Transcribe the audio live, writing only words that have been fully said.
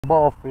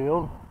ball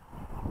field.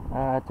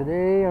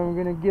 Today I'm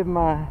going to give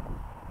my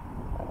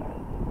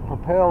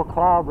Propel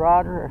Cloud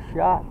Rider a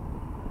shot.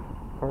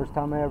 First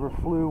time I ever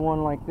flew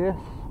one like this.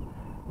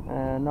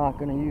 Not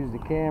going to use the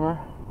camera.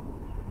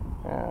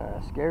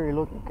 Scary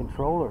looking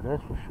controller,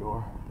 that's for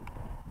sure.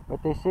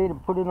 But they say to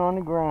put it on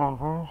the ground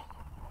first,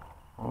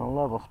 on a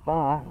level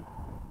spot,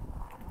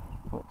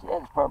 which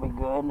that's probably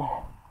good.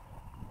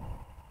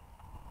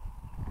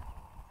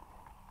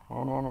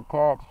 And then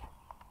attach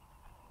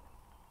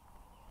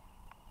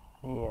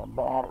the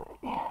battery.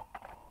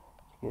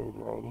 It goes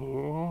right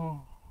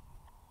here,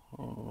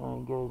 and it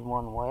only goes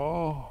one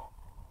way.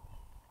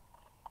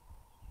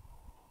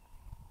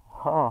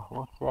 Oh,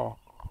 what's that?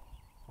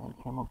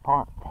 It came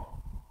apart.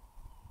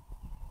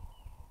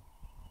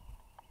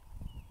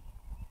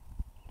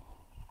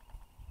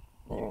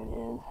 There it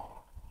is.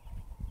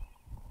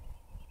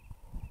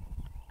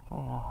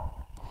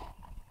 Well,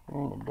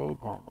 during the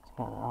daytime it's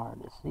kind of hard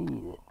to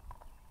see it.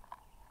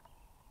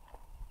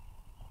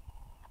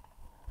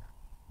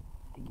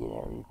 To get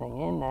everything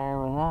in there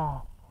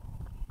without.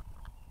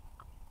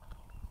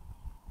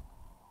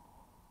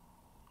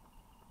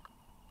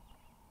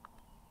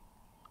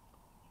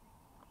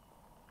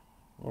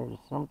 There's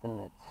something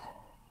that's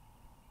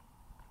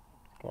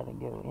got to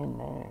go in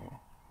there,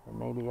 or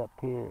maybe up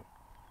here.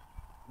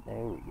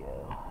 There we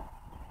go.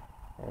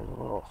 There's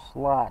a little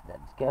slot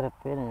that's got to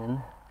fit in,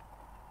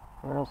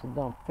 or else it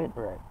don't fit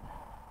right.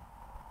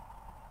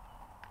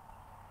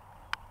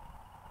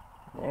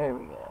 There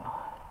we go.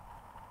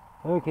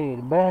 Okay,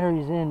 the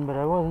battery's in, but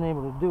I wasn't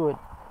able to do it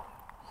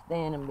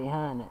standing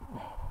behind it.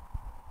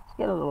 It's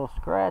got a little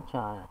scratch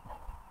on it.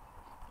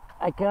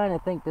 I kind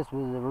of think this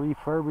was a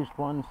refurbished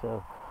one,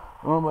 so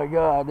oh my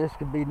God, this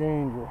could be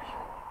dangerous.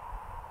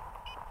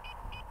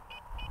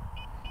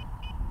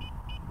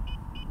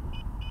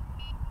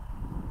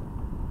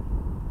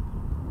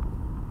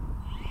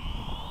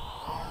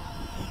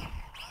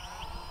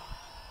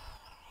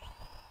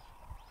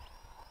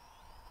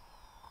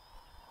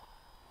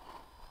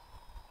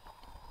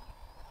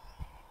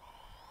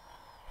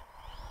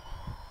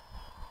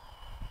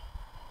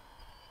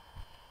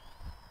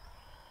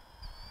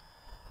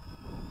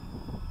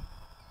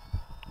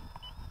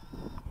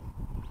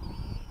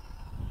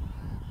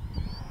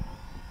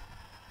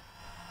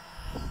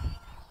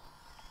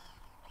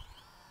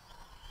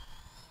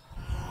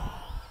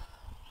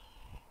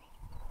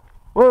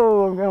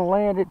 Whoa, I'm gonna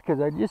land it because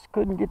I just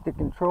couldn't get the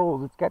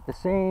controls. It's got the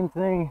same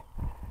thing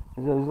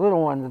as those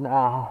little ones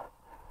now,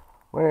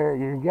 where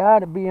you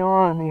gotta be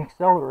on the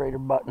accelerator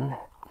button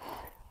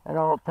at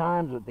all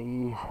times with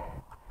these.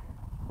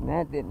 And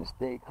that didn't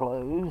stay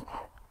closed.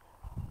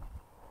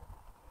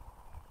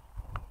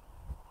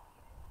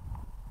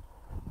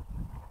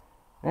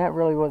 That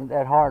really wasn't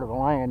that hard of a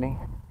landing.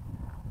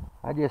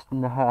 I just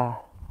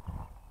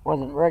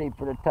wasn't ready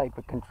for the type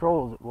of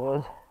controls it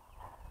was.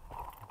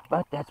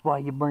 But that's why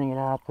you bring it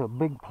out to a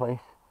big place.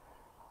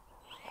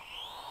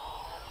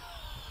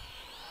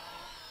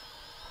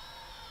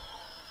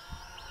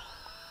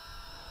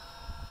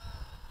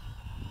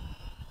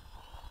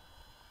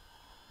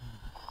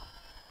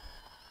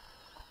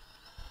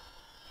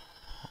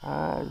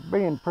 It's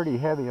being pretty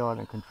heavy on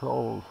the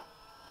controls.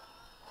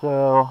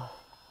 So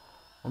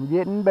I'm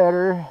getting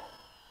better.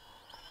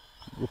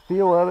 The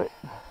feel of it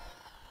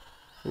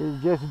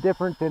is just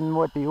different than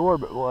what the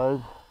Orbit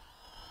was.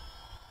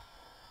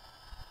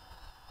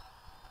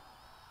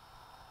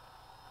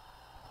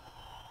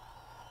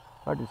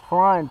 But it's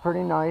flying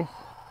pretty nice,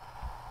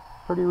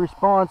 pretty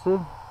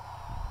responsive.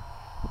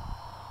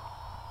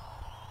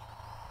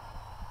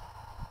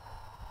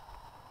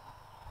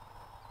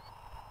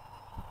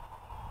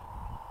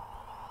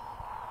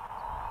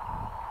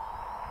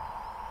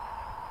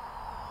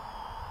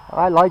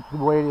 I like the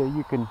way that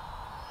you can,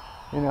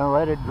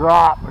 let it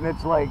drop, and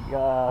it's like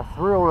a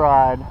thrill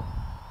ride.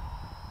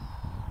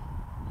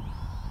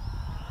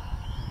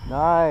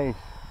 Nice.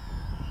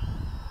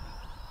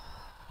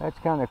 That's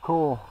kind of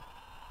cool.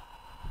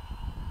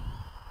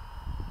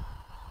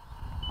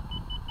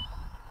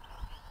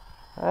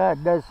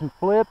 That does some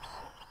flips.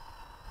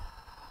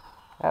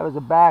 That was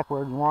a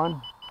backward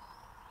one.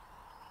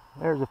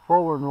 There's a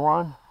forward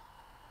one.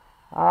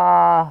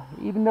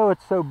 Even though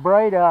it's so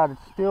bright out,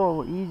 it's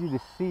still easy to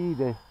see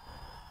the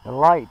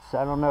lights.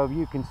 I don't know if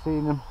you can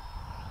see them,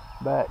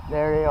 but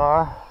there they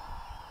are.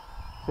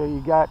 So you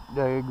got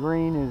the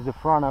green is the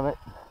front of it,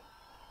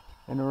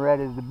 and the red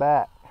is the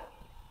back.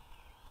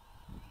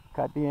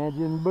 Cut the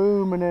engine,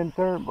 boom, and then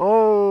turn.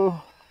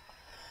 Whoa!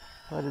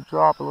 Let it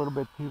drop a little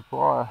bit too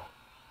far.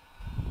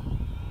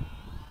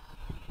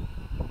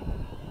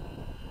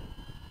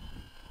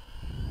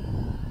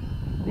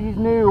 These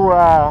new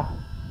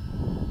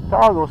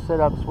toggle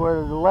setups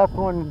where the left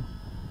one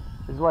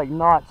is like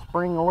not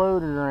spring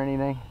loaded or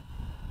anything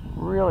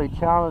really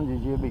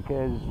challenges you,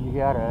 because you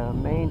gotta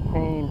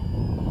maintain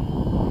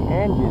the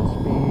engine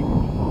speed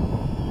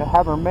to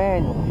have her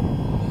manually.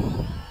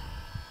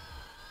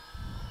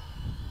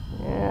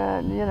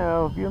 And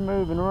if you're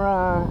moving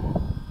around,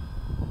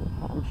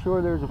 I'm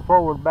sure there's a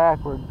forward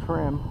backward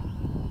trim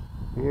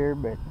here,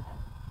 but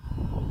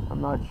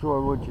I'm not sure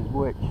which is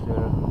which, so.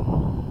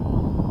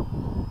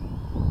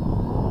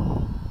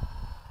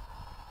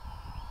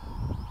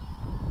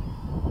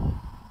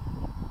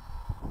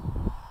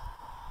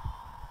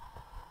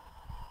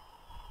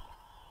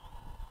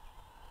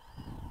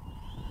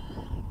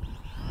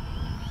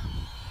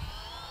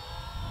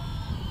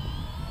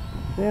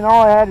 Then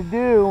all I had to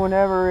do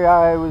whenever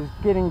I was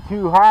getting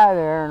too high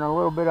there and a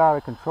little bit out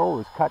of control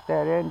was cut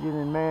that engine,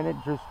 and man, it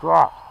just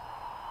drops.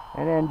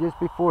 And then just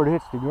before it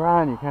hits the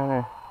ground, you kind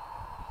of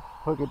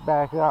hook it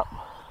back up.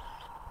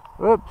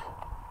 Oops.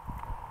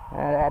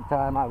 At that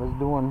time I was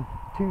doing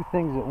two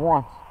things at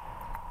once.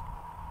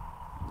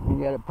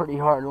 You got a pretty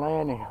hard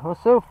landing. Well,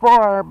 so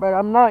far, but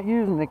I'm not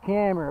using the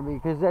camera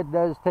because that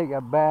does take a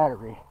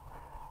battery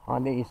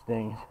on these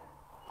things.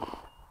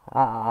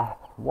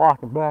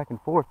 Walking back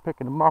and forth,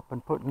 picking them up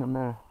and putting them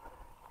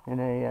in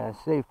a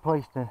safe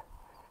place to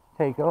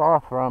take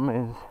off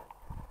from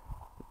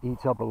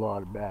eats up a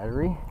lot of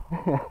battery.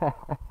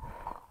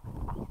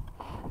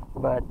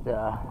 But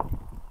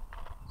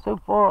so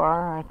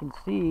far I can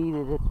see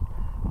that it's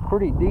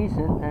pretty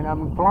decent, and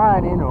I'm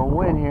flying into a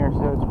wind here,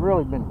 so it's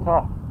really been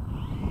tough.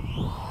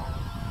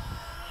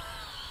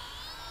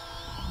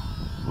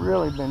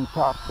 Really been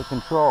tough to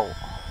control.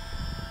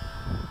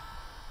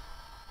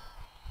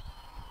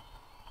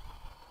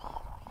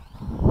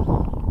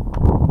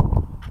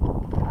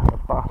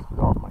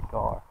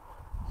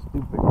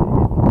 Stupid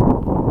idiot.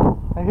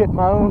 I hit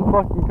my own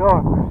fucking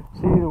car.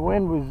 See, the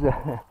wind was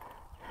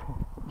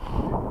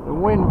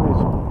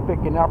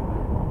picking up,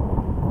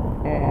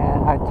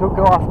 and I took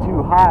off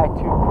too high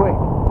too quick,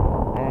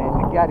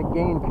 and you got to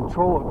gain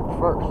control of it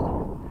first,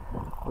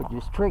 which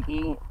is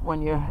tricky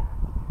when you're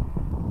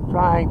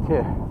trying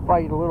to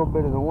fight a little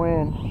bit of the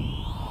wind.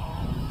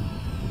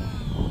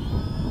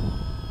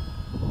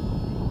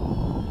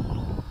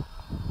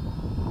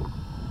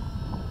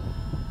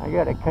 I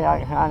gotta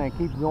kind of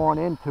keep going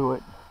into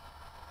it.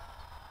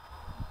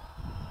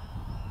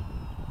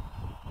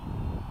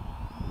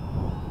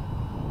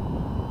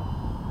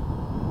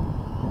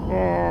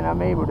 And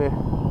I'm able to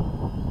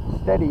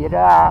steady it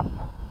up.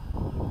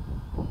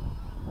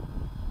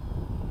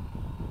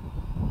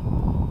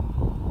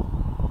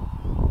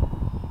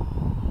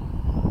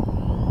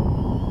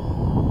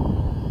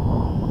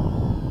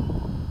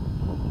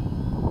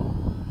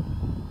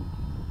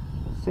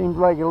 Seems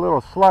like a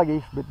little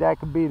sluggish, but that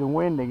could be the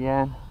wind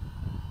again.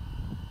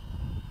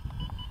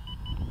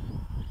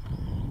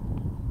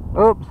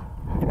 Oops.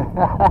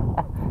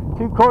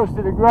 Too close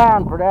to the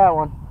ground for that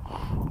one.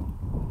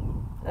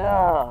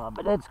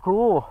 But that's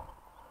cool.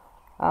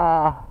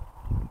 I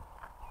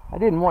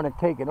didn't want to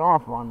take it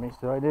off on me,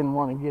 so I didn't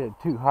want to get it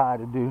too high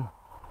to do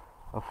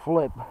a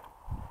flip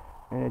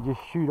and it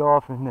just shoot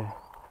off in the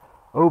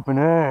open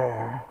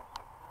air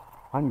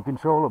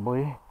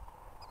uncontrollably.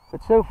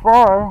 But so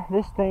far,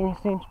 this thing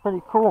seems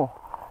pretty cool.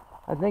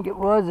 I think it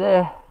was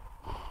a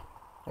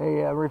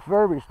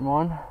refurbished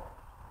one.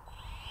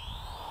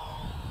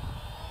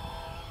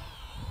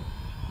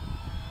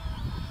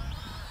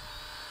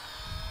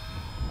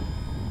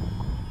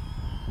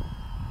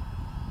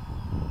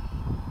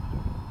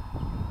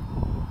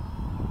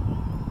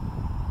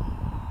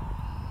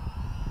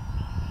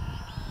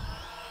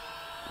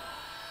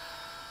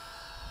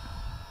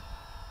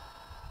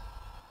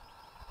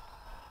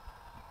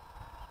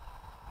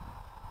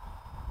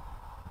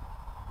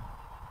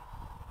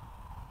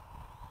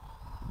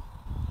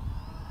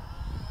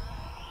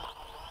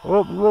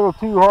 Oops, a little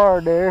too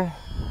hard there.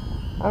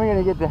 I'm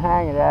gonna get the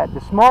hang of that. The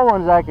small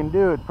ones I can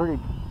do it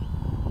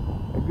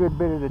a good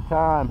bit of the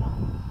time.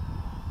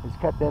 Just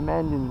cut them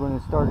engines when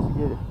it starts to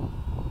get it,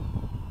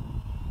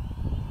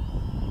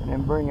 and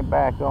then bring it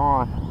back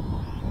on.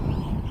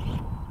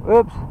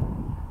 Oops.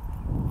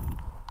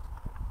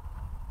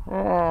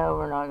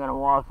 We're not gonna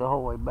walk the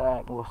whole way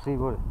back. We'll see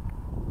what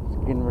it's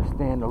getting to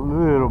stand a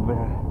little bit.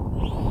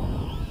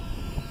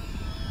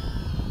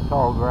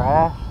 Tall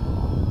grass.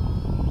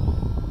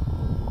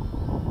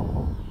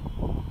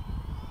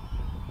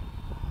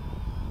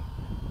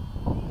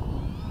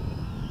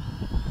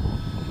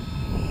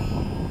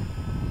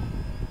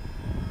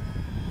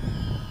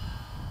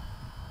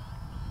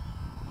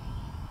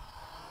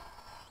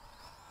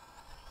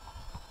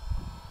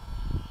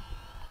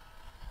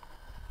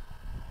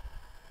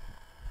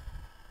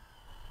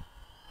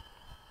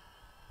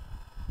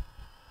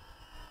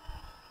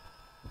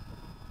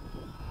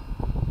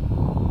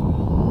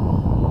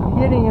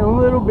 Getting a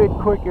little bit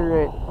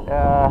quicker at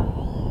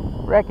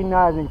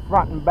recognizing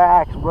front and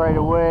backs right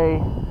away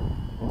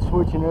and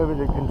switching over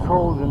the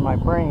controls in my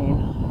brain,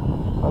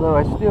 although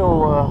I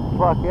still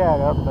fuck that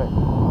up, but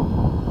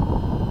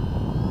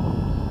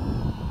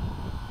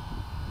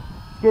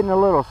it's getting a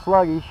little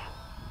sluggish,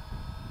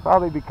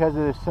 probably because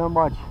there's so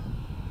much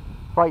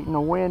fighting the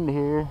wind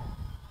here.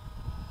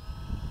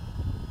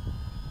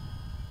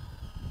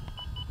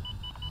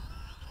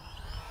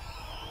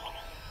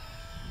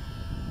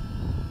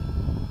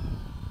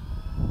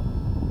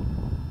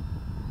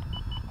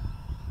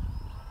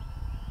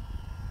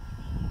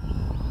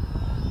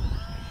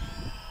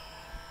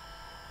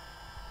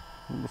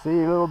 The See,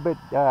 a little bit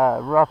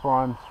rough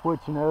on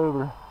switching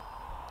over.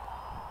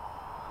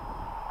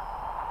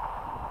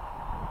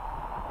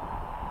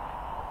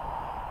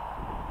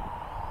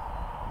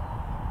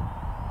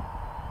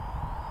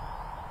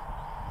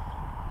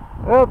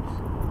 Oops,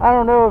 I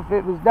don't know if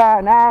it was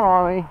dying out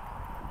on me,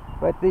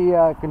 but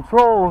the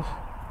controls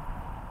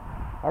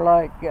are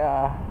like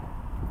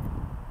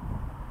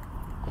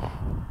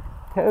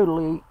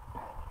totally,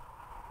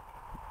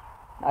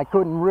 I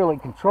couldn't really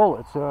control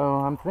it, so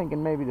I'm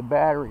thinking maybe the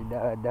battery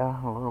died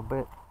down a little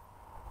bit.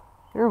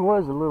 There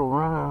was a little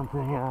round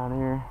thing on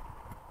here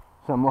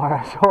somewhere.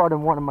 I saw it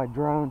in one of my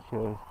drone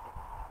shows,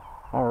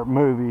 or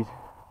movies,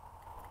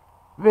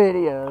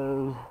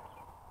 videos.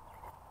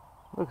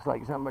 Looks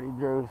like somebody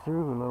drove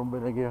through a little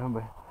bit ago,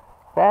 but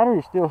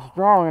battery's still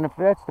strong, and if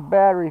that's the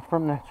battery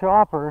from the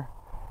chopper,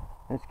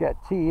 it's got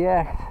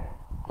TX,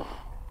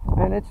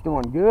 and it's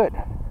doing good.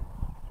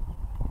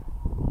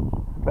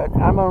 But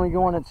I'm only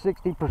going at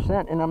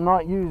 60%, and I'm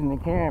not using the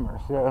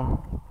camera,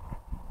 so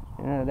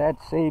you know that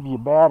saves you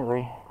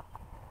battery.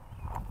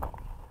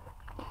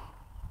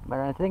 But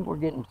I think we're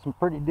getting some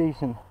pretty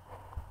decent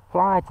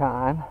fly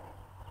time.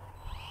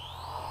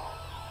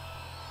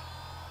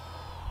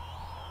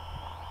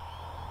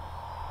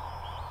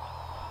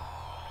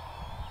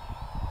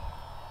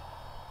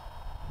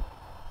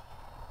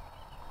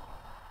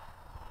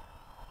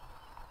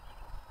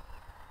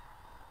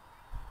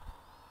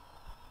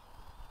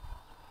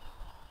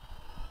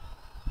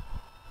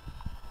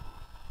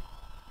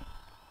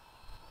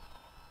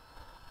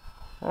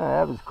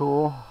 That was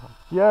cool.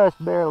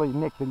 Just barely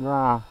nicked the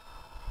ground.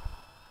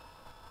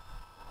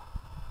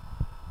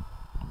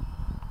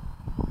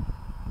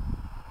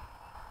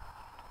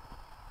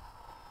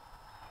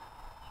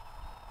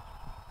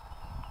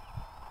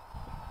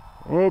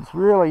 It's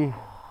really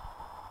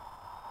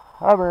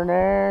hovering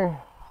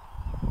there.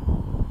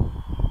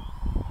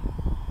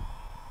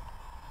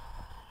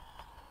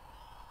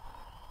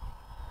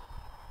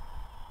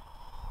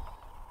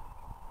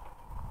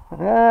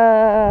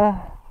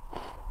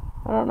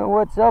 I don't know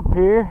what's up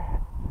here.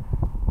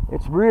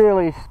 It's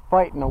really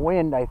fighting the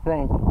wind, I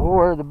think,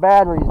 or the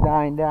battery's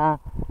dying down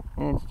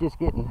and it's just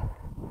getting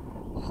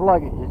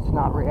sluggish. It's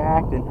not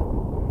reacting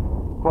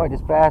quite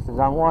as fast as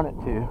I want it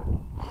to.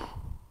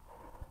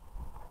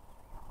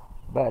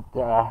 But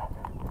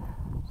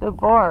so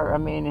far, I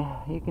mean,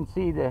 you can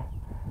see the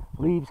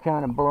leaves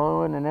kind of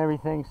blowing and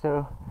everything,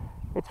 so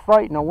it's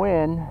fighting the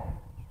wind.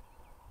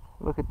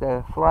 Look at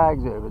the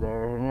flags over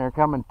there, and they're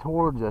coming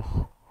towards us.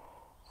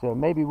 So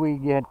maybe we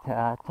get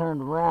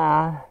turned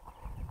around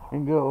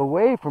and go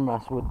away from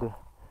us with the,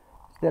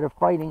 instead of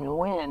fighting the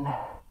wind.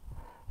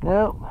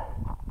 Nope.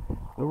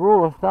 The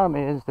rule of thumb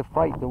is to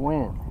fight the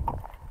wind.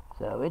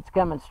 So it's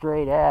coming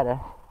straight at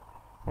us,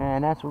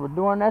 and that's what we're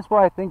doing. That's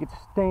why I think it's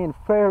staying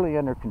fairly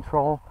under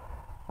control.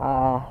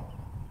 We're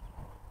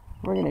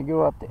going to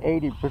go up to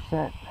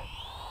 80%.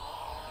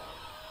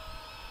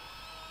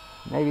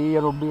 Maybe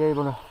it'll be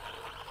able to,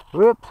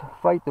 whoops,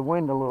 fight the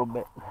wind a little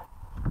bit.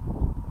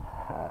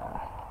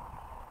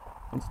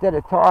 Instead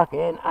of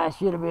talking, I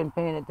should have been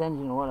paying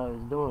attention to what I was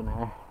doing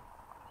there.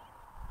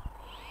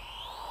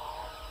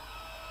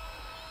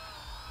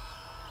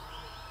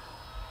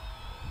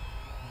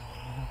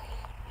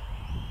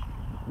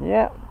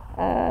 Yeah,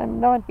 I'm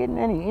not getting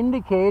any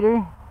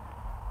indicator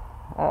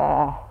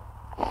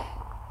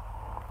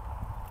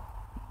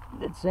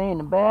that's saying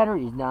the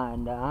battery's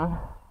dying down.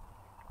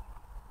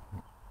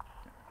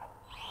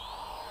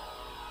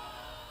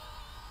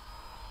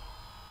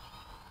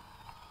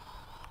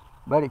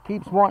 But it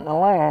keeps wanting to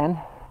land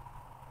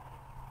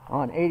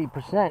on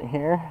 80%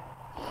 here.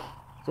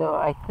 So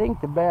I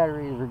think the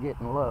batteries are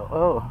getting low.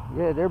 Oh,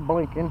 yeah, they're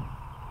blinking.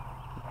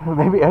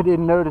 Maybe I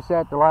didn't notice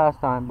that the last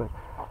time, but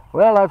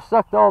well, I've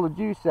sucked all the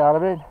juice out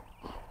of it.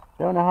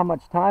 Don't know how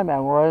much time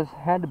that was.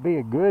 Had to be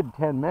a good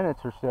 10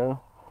 minutes or so,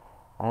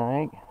 I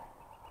think.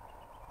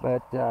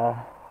 But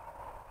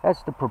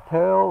that's the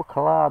Propel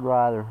Cloud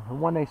Rider, the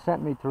one they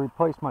sent me to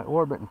replace my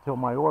orbit until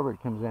my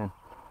orbit comes in.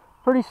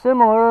 Pretty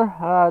similar.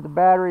 The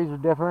batteries are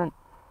different,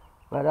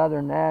 but other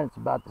than that, it's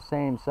about the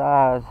same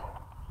size.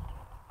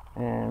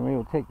 And we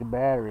will take the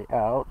battery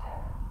out,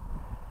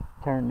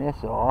 turn this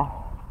off.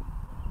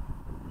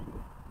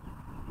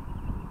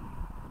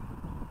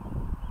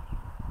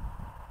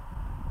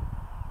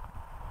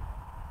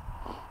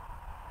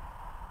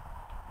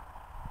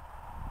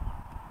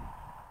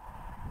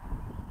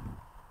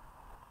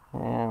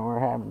 And we're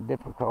having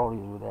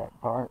difficulties with that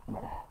part,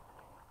 but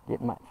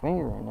getting my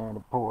finger in there to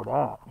pull it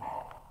out.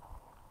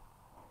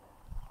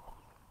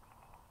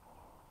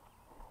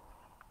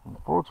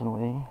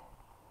 Unfortunately,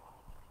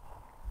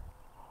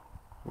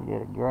 you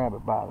gotta grab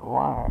it by the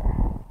wire.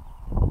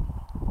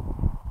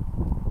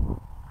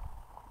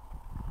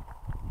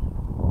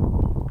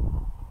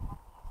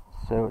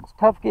 So it's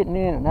tough getting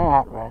in and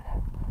out, but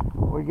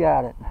we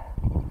got it.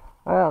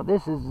 Well,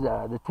 this is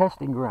the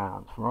testing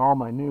grounds for all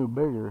my new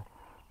bigger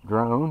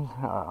drones.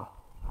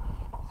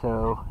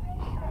 So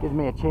it gives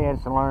me a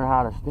chance to learn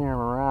how to steer them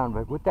around.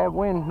 But with that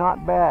wind,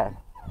 not bad.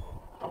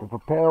 The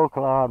Propel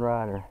Cloud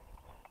Rider.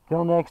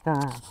 Till next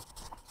time,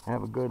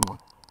 have a good one.